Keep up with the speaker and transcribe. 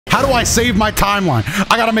How do I save my timeline?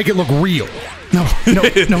 I gotta make it look real. No.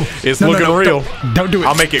 It's looking real. Don't do it.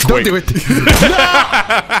 I'll make it quick. Don't do it. No!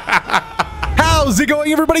 How's it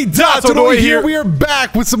going, everybody? Dotodoya here. We are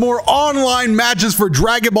back with some more online matches for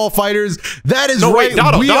Dragon Ball Fighters. That is right.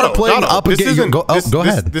 We are playing up again. Go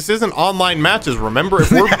ahead. This isn't online matches. Remember,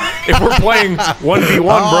 if we're playing 1v1,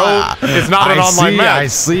 bro, it's not an online match. I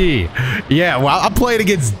see. Yeah, well, I'm playing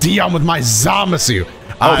against Dion with my Zamasu.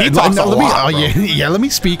 Oh, he talks a lot, bro. Yeah, let me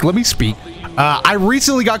speak. I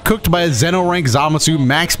recently got cooked by a Zeno rank Zamasu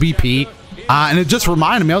max BP, and it just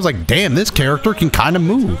reminded me. I was like, damn, this character can kind of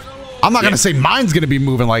move. I'm not going to say mine's going to be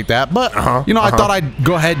moving like that, but, you know, I thought I'd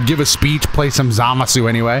go ahead and give a speech, play some Zamasu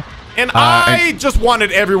anyway. And I just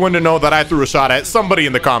wanted everyone to know that I threw a shot at somebody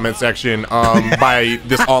in the comment section by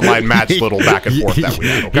this online match little back and forth that we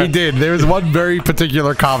had, okay? He did. There was one very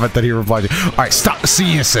particular comment that he replied to. All right, stop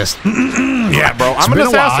C assist. Yeah, bro. I'm an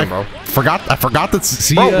assassin, bro. I forgot that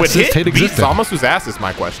C assist hit existed. Zamasu's ass is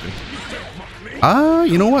my question.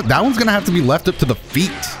 You know what? That one's going to have to be left up to the feet.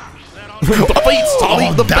 The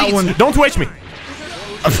feet. One. Don't twitch me.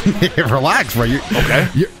 Relax, bro. Okay.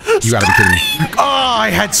 You gotta be kidding me. Oh,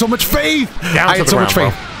 I had so much faith. I had so much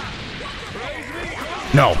faith.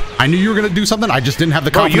 No, I knew you were gonna do something. I just didn't have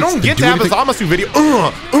the confidence. Bro, you don't get to have a Zamasu video.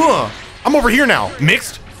 I'm over here now.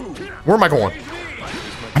 Mixed. Where am I going?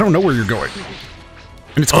 I don't know where you're going.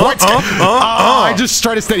 And it's quite. I just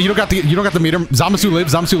tried to stay. You don't got the meter. Zamasu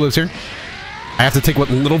lives here. I have to take what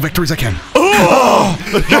little victories I can. Oh!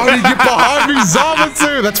 How did you get behind me,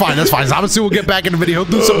 Zamasu? That's fine. Zamasu will get back in the video.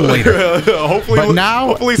 He'll do something later. Hopefully,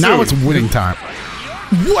 now it's winning time.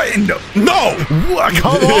 What? No! What?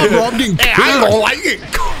 Come on, bro. I'm getting cooked. I don't like it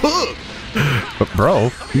cooked. But bro,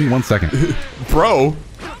 give me 1 second. Bro.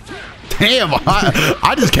 Damn,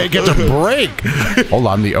 I just can't get a break. Hold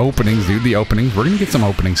on, the openings, dude. The openings. We're gonna get some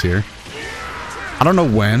openings here. I don't know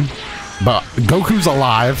when. But Goku's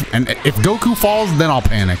alive, and if Goku falls, then I'll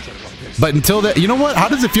panic. But until that, you know what? How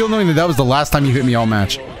does it feel knowing that that was the last time you hit me all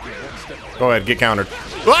match? Go ahead, get countered.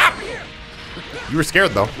 Ah! You were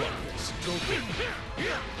scared, though.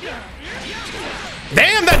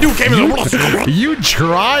 Damn, that dude came in. You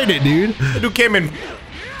tried it, dude. That dude came in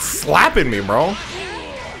slapping me, bro.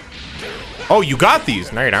 Oh, you got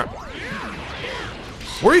these. No, you're not.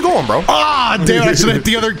 Where are you going, bro? Ah, damn! I should hit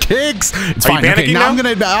the other kicks. It's fine. Okay, now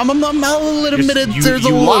I'm a little admit there's a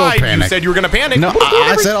little panic. You said you were gonna panic. No,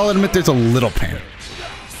 I said I'll admit there's a little panic.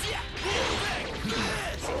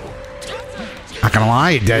 Not gonna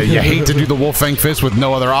lie, you hate to do the Wolfang Fist with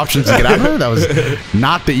no other options to get out of there. That was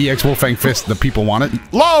not the EX Wolfang Fist that people wanted.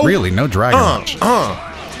 Low. Really, no Dragon Rush.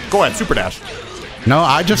 Go ahead, Super Dash. No,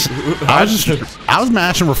 I was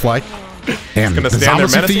mashing Reflect. Damn, the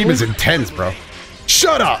Zamasu theme is intense, bro.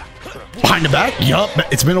 Shut up! Behind the back? Yup.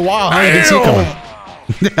 It's been a while. I didn't see it coming.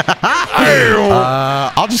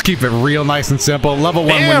 I'll just keep it real nice and simple. Level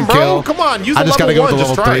 1 win kill. Come on, use I just gotta go with the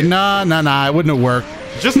level 3. It. Nah. It wouldn't have worked.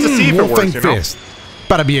 Just to see if it works, you know? Fist.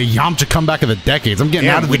 About to be a Yamcha comeback of the decades. I'm getting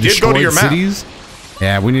out of the destroyed cities.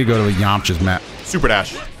 Yeah, we need to go to the Yamcha's map. Super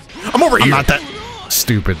Dash. I'm over here. I'm not that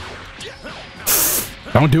stupid.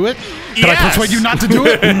 Don't do it. Can I persuade you not to do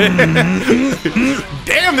it?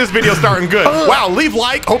 Damn, this video's starting good. Wow, leave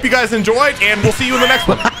like. Hope you guys enjoyed, and we'll see you in the next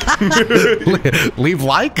one. Leave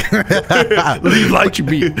like? Leave like. You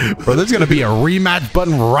be, bro, there's going to be a rematch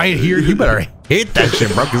button right here. You better hit that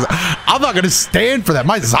shit, bro, because I'm not going to stand for that.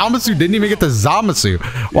 My Zamasu didn't even get the Zamasu.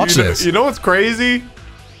 Watch this. You know what's crazy?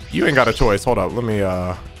 You ain't got a choice. Hold up. Let me,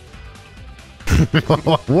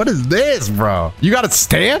 What is this, bro? You got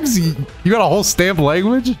stamps? You got a whole stamp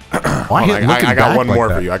language? Why I got one more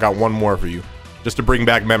for you. I got one more for you, just to bring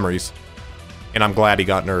back memories. And I'm glad he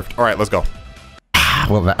got nerfed. All right, let's go.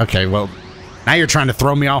 Okay, well, now you're trying to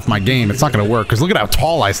throw me off my game. It's not going to work because look at how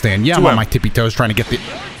tall I stand. Yeah, I'm on my tippy toes trying to get the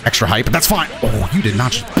extra height, but that's fine. Oh, you did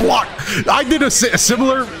not just block. I did a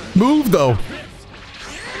similar move though.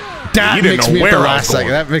 That makes me at the last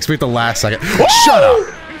second. That makes me at the last second. Shut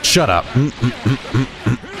up. Shut up.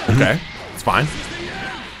 Okay, it's fine.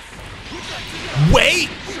 Wait.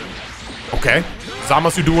 Okay,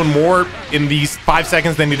 Zamasu doing more in these 5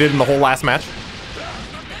 seconds than he did in the whole last match.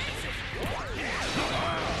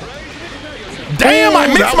 Damn, I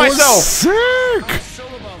mixed myself. Sick.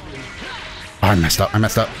 I messed up.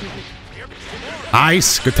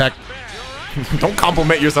 Nice. Good tech. Don't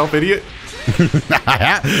compliment yourself, idiot.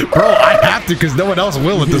 Bro, I have to because no one else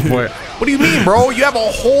will at this point. What do you mean, bro? You have a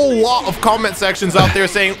whole lot of comment sections out there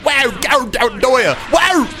saying, wow, Dotodoya,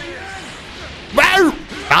 wow, wow.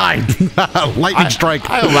 Lightning strike.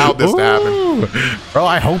 I allowed this to happen. Bro,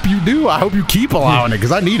 I hope you do. I hope you keep allowing it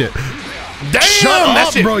because I need it. Damn, Shut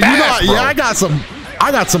up, bro. Fast, bro. I got some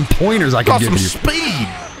I got some pointers I can give you. Speed.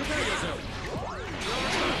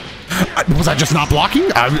 Was I just not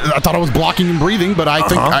blocking? I thought I was blocking and breathing, but I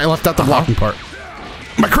think I left out the blocking part.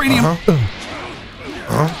 My cranium.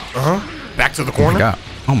 Back to the corner.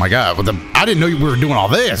 Oh my god! I didn't know we were doing all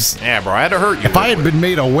this. Yeah, bro, I had to hurt you. If I had been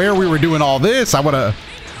made aware we were doing all this, I would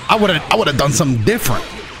have done something different.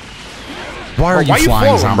 Why are you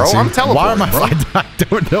flying, floating, bro? I'm teleporting. Why am I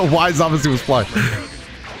don't know why Zamasu was flying.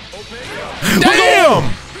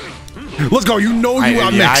 Damn! Let's go. You know you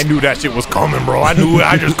are next. I knew that shit was coming, bro. I knew it.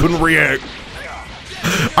 I just couldn't react.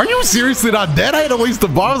 Are you seriously not dead? I had to waste the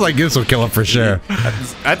bomb. I was like, this will kill him for sure.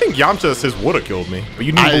 I think Yamcha says would have killed me, but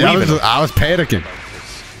you didn't believe it. I was panicking.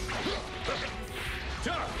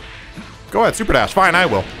 Go ahead, super dash. Fine, I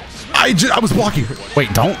will. I was blocking.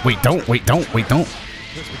 Wait, don't.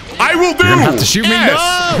 I will do. You're gonna have to shoot me. No.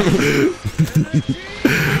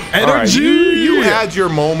 Energy. Right, you had your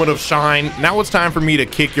moment of shine. Now it's time for me to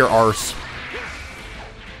kick your arse.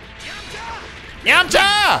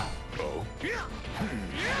 Yamcha!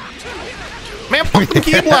 Man, fuck the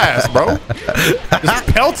key blast, bro.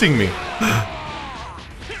 It's pelting me.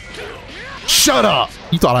 Shut up.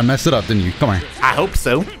 You thought I messed it up, didn't you? Come here. I hope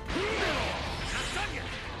so.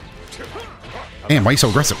 Damn, why are you so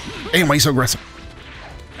aggressive?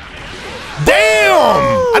 Damn!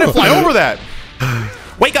 I didn't fly over that.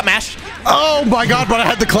 Wake up, Mash. Oh my god, but I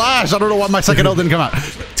had the clash. I don't know why my second L didn't come out.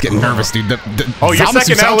 It's getting nervous, dude. Oh, your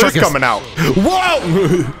second L is coming out.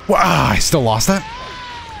 Whoa! Wow, I still lost that?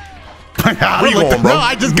 Where you going, bro? No,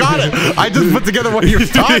 I just got it. I just put together what you're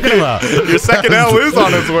talking about. Your second L is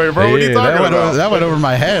on its way, bro. What are you talking about? That went over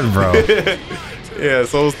my head, bro. Yeah,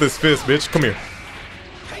 so is this fist, bitch. Come here.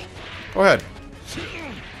 Go ahead.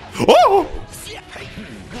 Oh!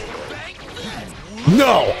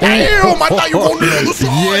 No! Damn, I thought you were going to the other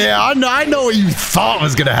side. Yeah, I know what you thought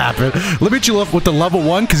was going to happen. Let me hit you up with the level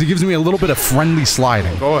 1 because it gives me a little bit of friendly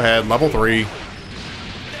sliding. Go ahead, level 3.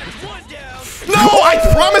 No, I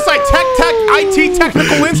promise I IT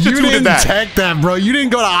Technical Instituted that. You didn't tech that, bro. You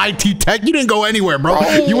didn't go to IT Tech. You didn't go anywhere, bro.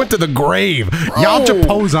 You went to the grave. Yamcha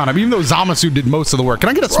pose on him, even though Zamasu did most of the work. Can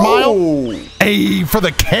I get a smile? Hey, for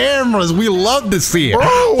the cameras, we love to see it.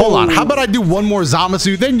 Hold on. How about I do one more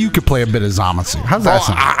Zamasu, then you could play a bit of Zamasu. How's that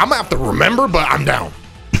sound? I'm going to have to remember, but I'm down.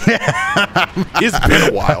 It's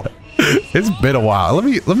been a while. It's been a while. Let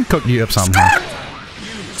me cook you up something.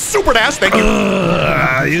 Super dash, thank you.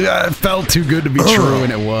 It felt too good to be true,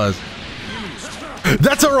 and it was.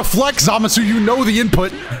 That's a reflect, Zamasu. You know the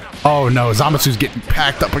input. Oh no, Zamasu's getting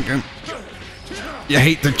packed up again.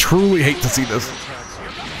 You truly hate to see this.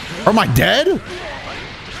 Am I dead?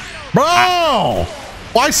 Bro!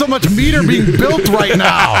 Why so much meter being built right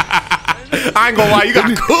now? I ain't gonna lie, you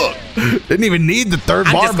got cooked. Didn't even need the third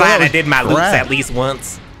bar. I'm just glad I did my loops at least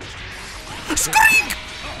once. Skink!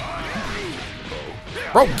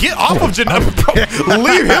 Bro, get off of Janema, bro.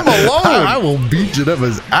 Leave him alone. I will beat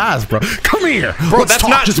Janema's ass, bro. Come here. Bro, Let's that's talk,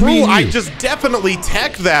 not just true. me and you. I just definitely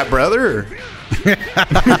teched that, brother.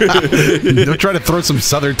 Don't try to throw some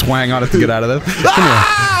southern twang on it to get out of this. Come here.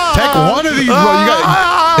 Tech one of these, bro. You got.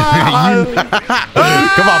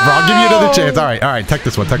 Come on, bro. I'll give you another chance. All right. Tech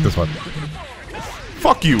this one.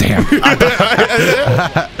 Fuck you. Damn.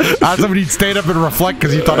 Somebody stayed up and reflect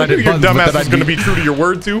because you thought I didn't. Your dumbass is going to be true to your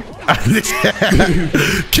word too.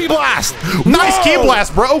 Key blast. Nice key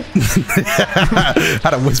blast, bro. Had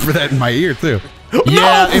to whisper that in my ear too.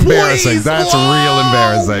 Yeah, no, embarrassing. Please, that's real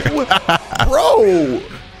embarrassing. Bro.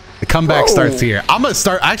 The comeback starts here. I'm going to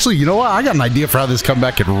start. Actually, you know what? I got an idea for how this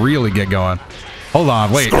comeback could really get going. Hold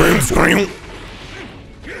on. Wait. Scream.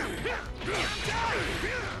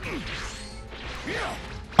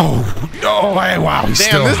 Oh, hey, wow.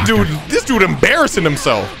 Damn, this dude embarrassing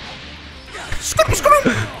himself.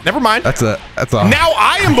 Never mind. That's a. Now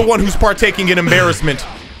I am the one who's partaking in embarrassment.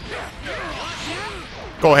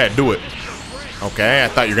 Go ahead, do it. Okay, I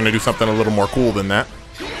thought you were gonna do something a little more cool than that.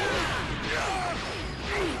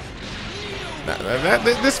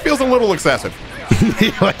 This feels a little excessive.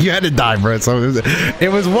 You had to die, bro. So it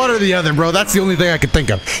was one or the other, bro. That's the only thing I could think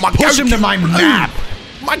of. Push him to my map.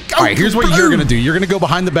 All right, here's what you're gonna do. You're gonna go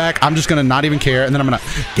behind the back. I'm just gonna not even care, and then I'm gonna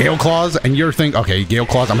Gale Claws, and you're thinking, okay, Gale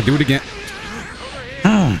Claws. I'm gonna do it again.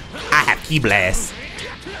 I have Key Blast.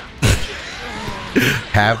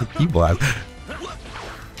 Have Key Blast.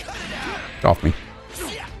 Get off me.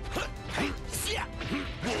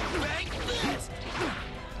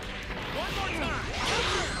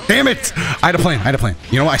 Damn it! I had a plan.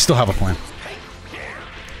 You know what? I still have a plan.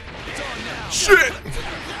 Shit!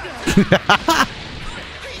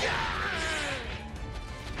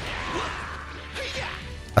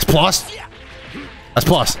 That's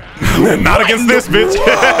plus. Not against this bitch.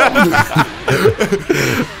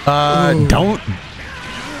 Don't.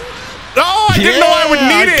 Oh, I didn't know I would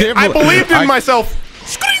need it. I believed in myself.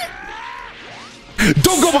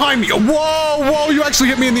 Don't go behind me. Whoa. You actually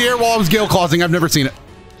hit me in the air while I was Gale Clawsing. I've never seen it.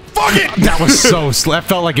 Fuck it. That was so slow. That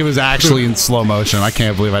felt like it was actually in slow motion. I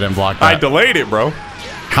can't believe I didn't block that. I delayed it, bro.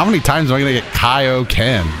 How many times am I going to get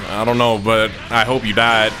Kaioken? I don't know, but I hope you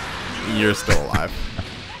died. You're still alive.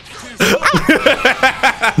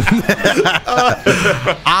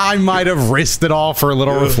 I might have risked it all for a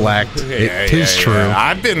little reflect. It is true.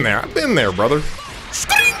 I've been there, brother.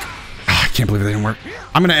 I can't believe it didn't work.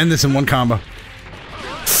 I'm gonna end this in one combo.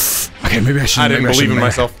 Okay, maybe I should. I didn't believe in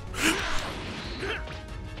myself.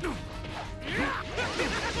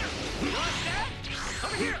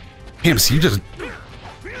 Damn, so you just.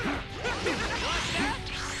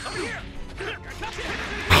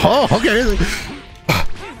 Oh, okay.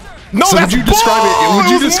 No, so that's would you describe it? Would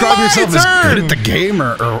you describe yourself turn. as good at the game,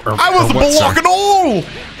 or I was blocking all.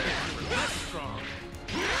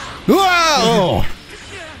 Whoa!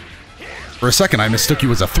 For a second, I mistook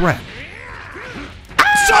you as a threat.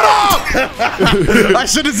 Shut up! I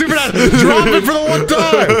should have super dash. Drop it for the one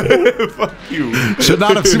time. Fuck you. Should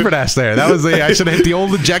not have super dash there. That was I should have hit the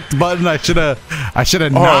old eject button. I should have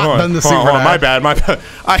not done the super dash. My bad.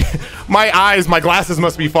 My glasses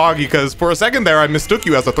must be foggy because for a second there I mistook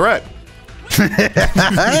you as a threat.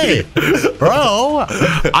 Hey, bro!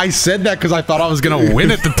 I said that because I thought I was gonna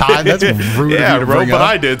win at the time. That's rude. Yeah, of you to bro, bring but up.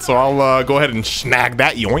 I did, so I'll go ahead and snag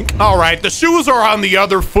that yoink. All right, the shoes are on the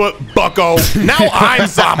other foot, bucko. Now I'm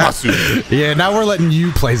Zamasu. Yeah, now we're letting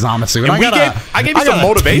you play Zamasu. And I gave you some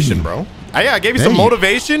motivation, bro. Yeah, I gave you some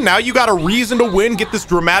motivation. Now you got a reason to win. Get this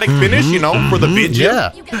dramatic finish, you know, for the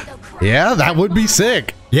video. Yeah, that would be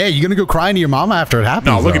sick. Yeah, you gonna go crying to your mama after it happens?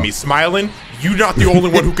 No, look at me smiling. You're not the only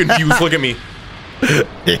one who can fuse. Look at me. Yeah,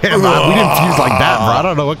 we didn't fuse like that, bro. I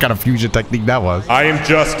don't know what kind of fusion technique that was. I am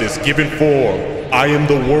justice given form. I am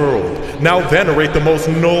the world. Now venerate the most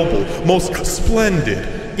noble, most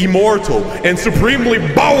splendid, immortal, and supremely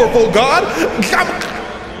powerful God.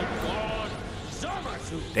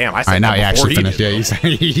 Damn, I said All right, now that he actually before finished. Yeah,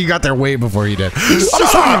 he got there way before he did.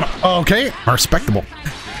 Okay, respectable.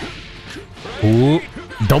 Ooh,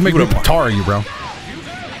 don't make me Patara you, bro.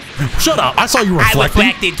 Shut up! I saw you reflecting. I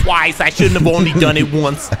reflected twice. I shouldn't have only done it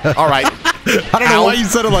once. All right. I don't know why you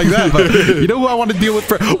said it like that, but you know who I want to deal with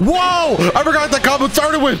for. Whoa! I forgot that combo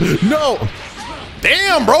started with. No!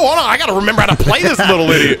 Damn, bro, hold on. I gotta remember how to play this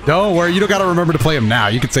little idiot. Don't worry, you don't gotta remember to play him now.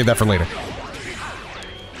 You can save that for later.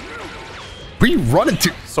 Where are you running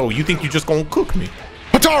to? So you think you just gonna cook me?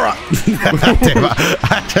 Patara! Damn,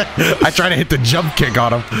 I tried to hit the jump kick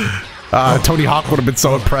on him. Tony Hawk would have been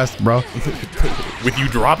so impressed, bro. With you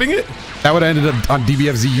dropping it? That would have ended up on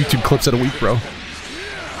Dbfz YouTube clips of the week, bro.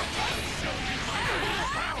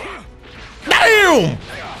 Damn!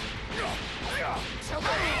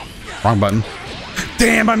 Wrong button.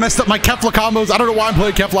 Damn, I messed up my Kefla combos. I don't know why I'm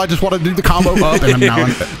playing Kefla. I just wanted to do the combo up, and I'm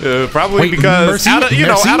now probably Wait, because Mercy?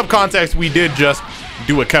 out of context, we did just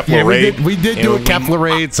do a Kefla raid. We did do a Kefla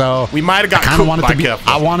raid, so we might have got I cooked want it by to be. Kefla.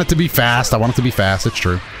 I want it to be fast. I want it to be fast. It's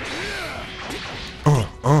true.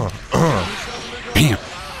 Damn.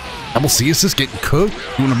 Double C assist getting cooked.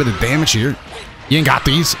 Doing a bit of damage here. You ain't got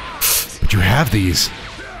these, but you have these.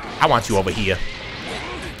 I want you over here.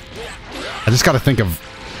 I just got to think of.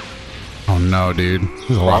 Oh no, dude.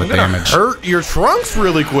 There's a lot of damage. Hurt your trunks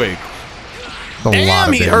really quick.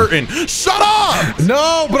 Damn, he hurting. Shut up!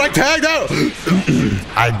 No, but I tagged out.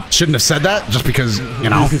 I shouldn't have said that just because, you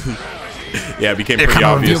know. Yeah, it became It pretty kind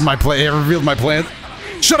of obvious. revealed my plan.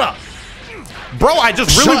 Shut up. Bro, I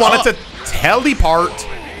just really wanted to teleport.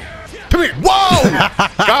 Come here. Whoa!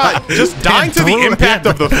 God, just dying to the impact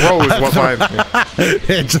of the throw is what my...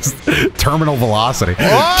 It's just terminal velocity.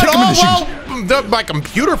 What? Kick him in the shoes. My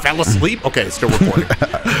computer fell asleep. Okay, it's still recording.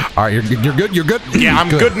 All right, you're good. You're good. Yeah, I'm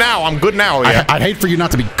good now. I'm good now. Yeah. I'd hate for you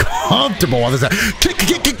not to be comfortable on this. Kick.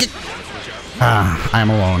 I am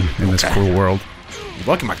alone in this cruel world. You're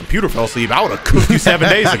lucky my computer fell asleep. I would have cooked you 7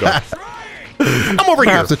 days ago. I'm over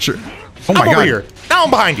here. That's true. Oh my I'm God. over here. Now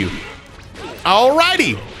I'm behind you.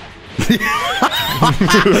 Alrighty.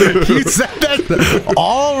 You said that.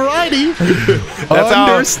 Alrighty.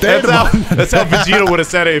 That's how Vegito would have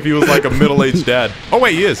said it if he was like a middle-aged dad. Oh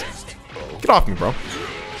wait, he is. Get off me, bro.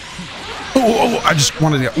 Oh, I just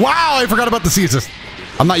wanted to. Wow, I forgot about the C assist.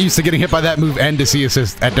 I'm not used to getting hit by that move and the C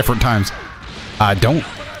assist at different times. Don't.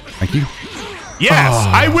 Thank you. Yes,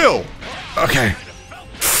 I will. Okay.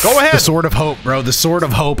 Go ahead. The sword of hope, bro. The sword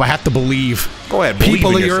of hope. I have to believe. Go ahead.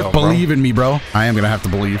 People of the yourself, earth, believe bro. in me, bro. I am gonna have to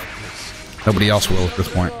believe. Nobody else will at this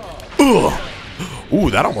point. Ugh. Ooh,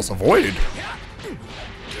 that almost avoided.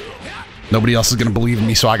 Nobody else is gonna believe in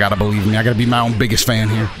me, so I gotta believe in me. I gotta be my own biggest fan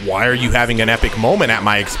here. Why are you having an epic moment at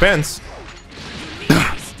my expense?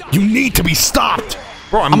 You need to be stopped.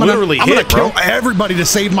 Bro, I'm gonna hit, kill everybody to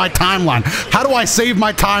save my timeline. How do I save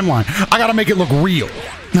my timeline? I gotta make it look real.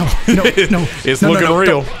 No. It's looking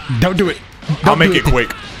real. Don't do it. I'll make it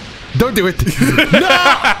quick. Don't do it. No!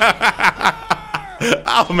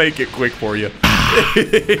 I'll make it quick for you.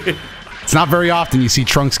 It's not very often you see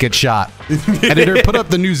Trunks get shot. Editor, put up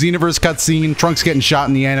the new Xenoverse cutscene. Trunks getting shot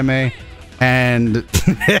in the anime. And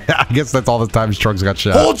I guess that's all the times Trunks got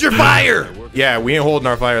shot. Hold your fire! Yeah, we ain't holding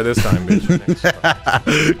our fire this time,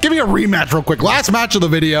 bitch. Give me a rematch real quick. Last match of the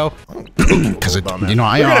video. Because We're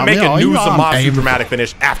gonna make a new Zamasu dramatic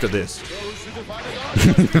finish after this.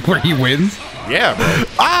 Where he wins? Yeah, bro.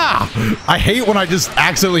 I hate when I just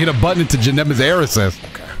accidentally hit a button into Janema's air assist.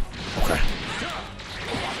 Okay.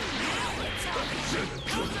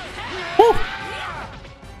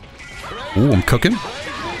 Ooh, I'm cooking.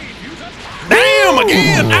 Damn,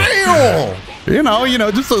 again! Damn! You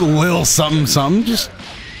know, just a little something. Just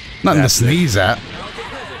nothing to sneeze at.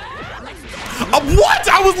 What?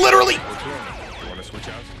 I was literally...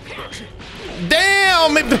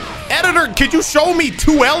 Damn! Editor, could you show me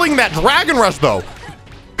 2L'ing that Dragon Rush, though?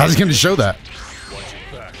 How's he going to show that?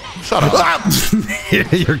 Shut up.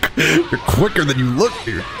 You're quicker than you look,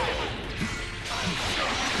 dude.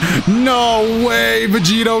 No way,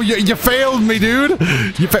 Vegito. You failed me, dude.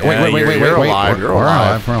 You wait. We're alive. We're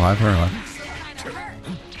alive.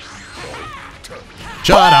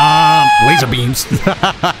 Shut up. Laser beams.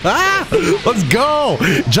 Let's go.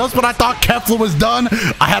 Just when I thought Kefla was done,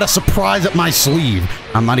 I had a surprise at my sleeve.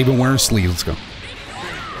 I'm not even wearing sleeves. Let's go.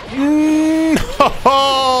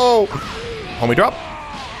 Homie drop?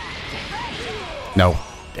 No.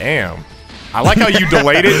 Damn. I like how you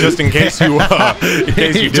delayed it just in case you did drop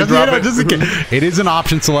it. Just in case. It is an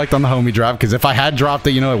option select on the homie drop, because if I had dropped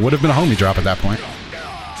it, it would have been a homie drop at that point.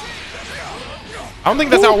 I don't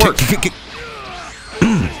think that's how it works.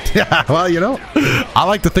 Yeah, well, I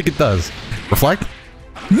like to think it does. Reflect?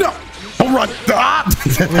 No! Don't run!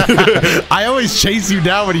 I always chase you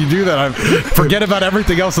down when you do that. I forget about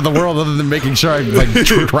everything else in the world other than making sure I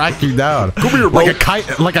track you down. Come here, bro.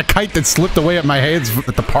 Like a kite that slipped away at my hands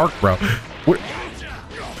at the park, bro.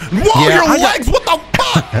 Whoa, yeah, your legs! What the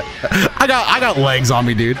fuck? I got legs on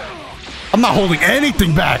me, dude. I'm not holding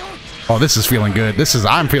anything back. Oh, this is feeling good.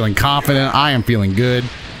 I'm feeling confident. I am feeling good.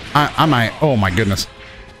 Oh my goodness.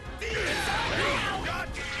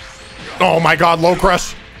 Oh my god, low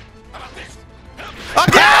crush.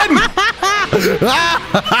 Again!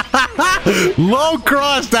 Low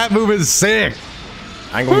crush, that move is sick.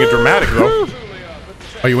 I ain't gonna get dramatic though.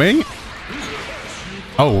 Are you winging?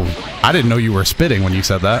 Oh, I didn't know you were spitting when you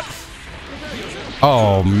said that.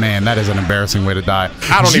 Oh man, that is an embarrassing way to die.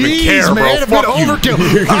 I don't even care, man, bro. Fuck you. Overkill.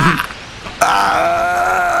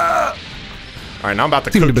 All right, now I'm about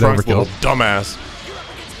to cook Trunks, little dumbass.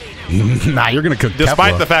 Nah, you're gonna cook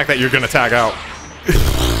Despite Kefla. the fact that you're gonna tag out.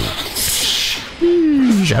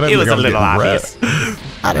 It was a little obvious.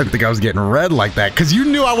 I didn't think I was getting red like that, because you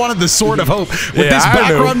knew I wanted the Sword of Hope. With Yeah, this I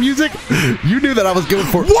background knew. music, you knew that I was going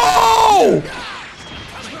for... Whoa!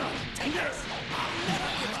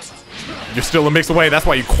 You're still a mix away. That's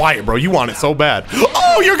why you're quiet, bro. You want it so bad.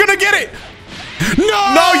 Oh, you're gonna get it!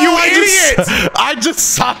 No, you idiot! I just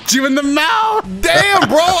socked you in the mouth! Damn,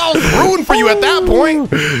 bro. I was rooting for you at that point.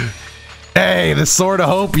 Hey, the Sword of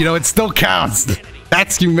Hope, it still counts.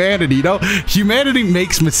 That's humanity, Humanity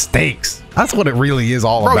makes mistakes. That's what it really is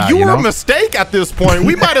all about, Bro, you were a mistake at this point.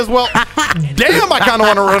 We might as well... Damn, I kind of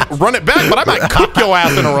want to run it back, but I might cook your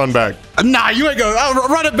ass in a run back. Nah, you ain't gonna...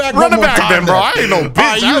 run it back Run one it more back time, then, bro. I ain't no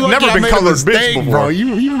bitch. I've never been colored bitch before. Bro.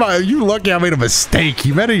 You lucky I made a mistake.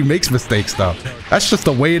 Humanity makes mistakes, though. That's just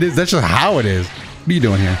the way it is. That's just how it is. What are you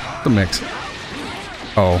doing here? The mix.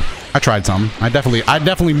 Oh, I tried something. I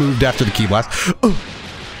definitely moved after the key blast.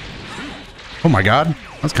 Oh my god.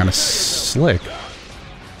 That's kind of slick.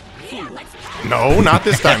 No, not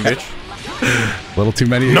this time, bitch. A little too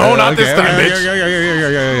many. No, not this time, bitch.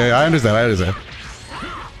 Yeah. I understand.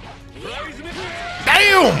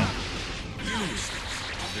 Damn!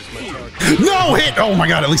 No hit! Oh my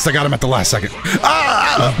god, at least I got him at the last second.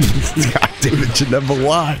 Ah! God damn it, Janema,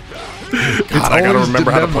 why? God, I gotta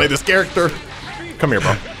remember how to play this character. Come here,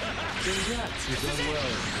 bro.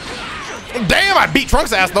 Damn, I beat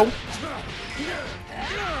Trunks' ass, though.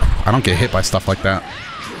 I don't get hit by stuff like that.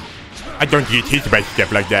 I don't get hit by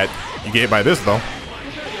stuff like that. You get hit by this, though.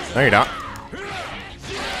 No, you're not.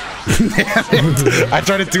 I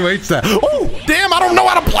tried to 2H that. Oh, damn, I don't know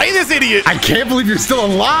how to play this idiot. I can't believe you're still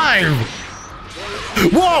alive.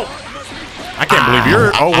 Whoa! I can't believe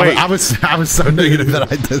you're. Oh wait, I was so negative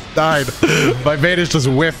that I just died. My Vanish just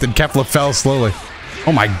whiffed and Kefla fell slowly.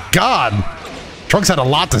 Oh my god! Trunks had a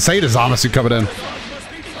lot to say to Zamasu coming in.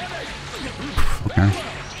 Okay.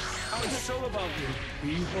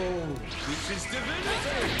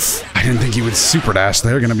 I didn't think he would super dash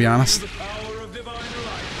there, gonna be honest.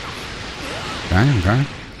 Okay, okay.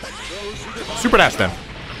 Super dash then.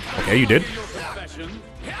 Okay, you did.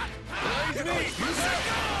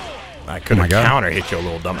 I could have counter hit you a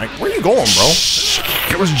little dumb. Like, where are you going, bro?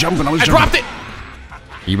 I was jumping. I dropped it.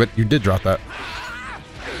 You did drop that.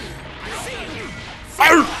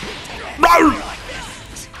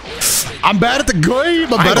 I'm bad at the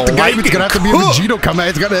game. I'm bad at the game. It's gonna have to be a Vegito come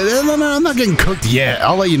at. No, I'm not getting cooked yet.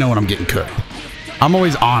 I'll let you know when I'm getting cooked. I'm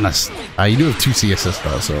always honest. You do have 2 C assists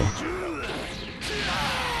though, so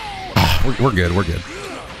we're good. We're good.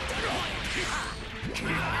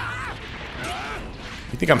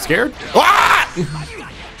 You think I'm scared? Ah!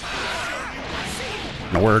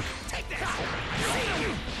 Gonna work.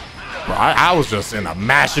 Bro, I was just in a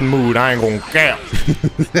mashing mood. I ain't gonna cap.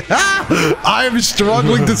 I'm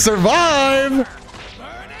struggling to survive.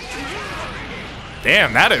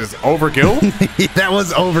 Damn, that is overkill. That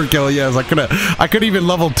was overkill. Yes, I could even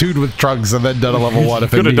level 2'd with Trunks and then done a level 1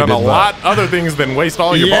 if it needed. Could have done a lot other things than waste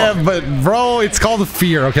all your yeah, ball. but bro, it's called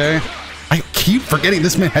fear. Okay, I keep forgetting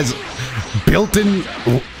this man has built-in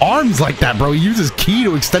arms like that, bro. He uses ki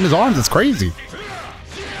to extend his arms. It's crazy.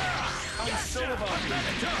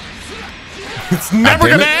 It's never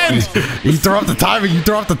gonna end. You throw off the timing. You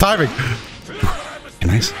throw off the timing.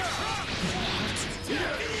 Nice.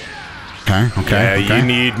 Okay. Yeah, you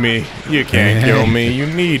need me. You can't kill me. You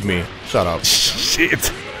need me. Shut up.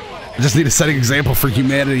 Shit. I just need to set an example for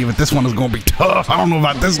humanity, but this one is gonna be tough. I don't know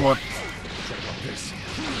about this one.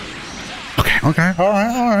 Okay. All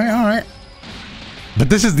right. But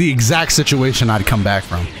this is the exact situation I'd come back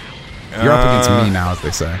from. You're up against me now, as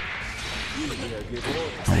they say.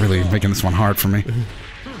 Really making this one hard for me.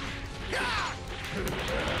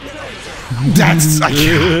 That's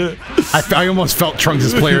I almost felt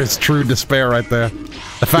Trunks' player's true despair right there.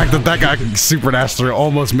 The fact that guy super dashed through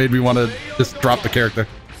almost made me want to just drop the character.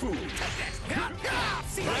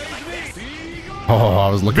 Oh, I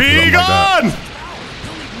was looking for something like that.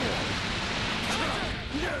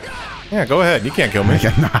 Yeah, go ahead. You can't kill me.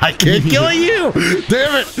 I can't kill you.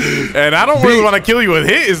 Damn it. And I don't really want to kill you with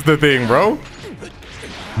hit is the thing, bro.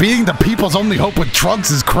 Being the people's only hope with Trunks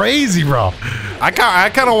is crazy, bro. I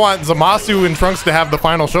kind of want Zamasu and Trunks to have the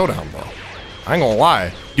final showdown, bro. I ain't gonna lie.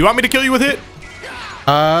 Do you want me to kill you with hit?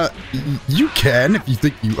 You can if you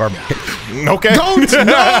think you are. Okay. Don't!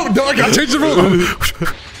 No, I gotta change the rule.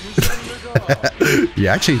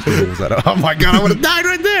 Yeah, I changed the rules. Oh my god, I would have died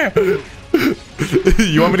right there.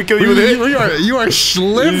 You want me to kill you with it? You are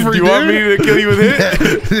slippery, Do you want me to kill you with it?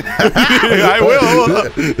 I will.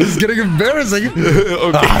 It's getting embarrassing. Okay.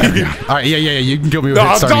 All right, yeah. You can kill me with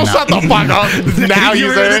it. Don't shut the fuck up. Now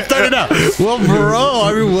you say it. Starting out. Well, bro,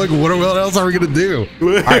 I mean, like, what else are we gonna do? All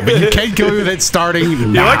right, but you can kill me with it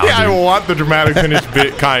starting now. You're lucky I want the dramatic finish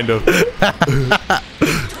bit, kind of.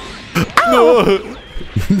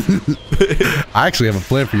 I actually have a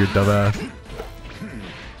plan for your dumbass.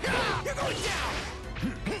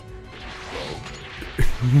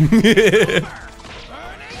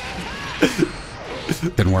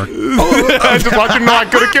 Didn't work. I just want you to know I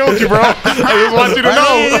could have killed you, bro. I just want you to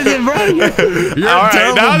know. All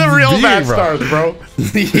right, now the real match starts, bro.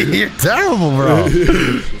 You're terrible, bro.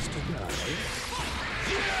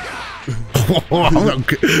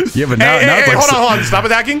 Yeah, but now it's like hold on. Stop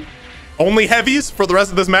attacking. Only heavies for the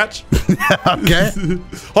rest of this match. Okay.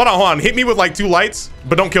 Hold on. Hit me with like 2 lights,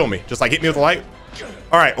 but don't kill me. Just like hit me with a light.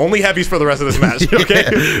 All right, only heavies for the rest of this match. Okay.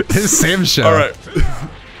 This is Sam's show. All right.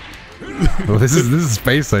 Oh, this is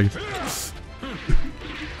spacing.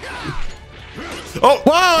 Oh!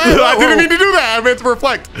 Wow! I didn't mean to do that. I meant to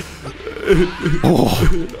reflect.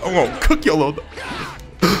 I'm gonna cook you a little.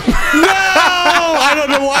 No! I don't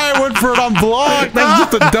know why I went for it on block.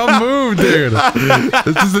 That's just a dumb move, dude.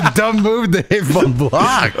 This is a dumb move to hit from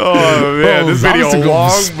block. Oh man, this video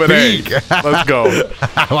long, but hey, let's go.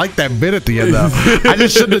 I like that bit at the end though. I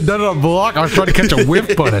just shouldn't have done it on block. I was trying to catch a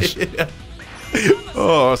whiff punish.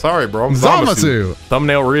 Oh, sorry, bro. I'm Zamasu.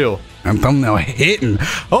 Thumbnail real. I'm thumbnail hitting.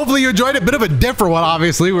 Hopefully you enjoyed it. Bit of a different one,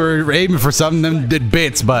 obviously. We're aiming for something, then did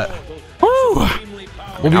bits, but woo.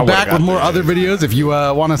 We'll be back with more other videos if you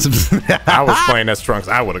want to. I was playing as Trunks.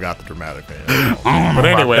 I would have got the dramatic. But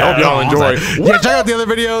anyway, I hope y'all enjoy. Yeah, check out the other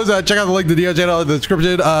videos. Check out the link to the channel in the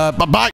description. Bye-bye.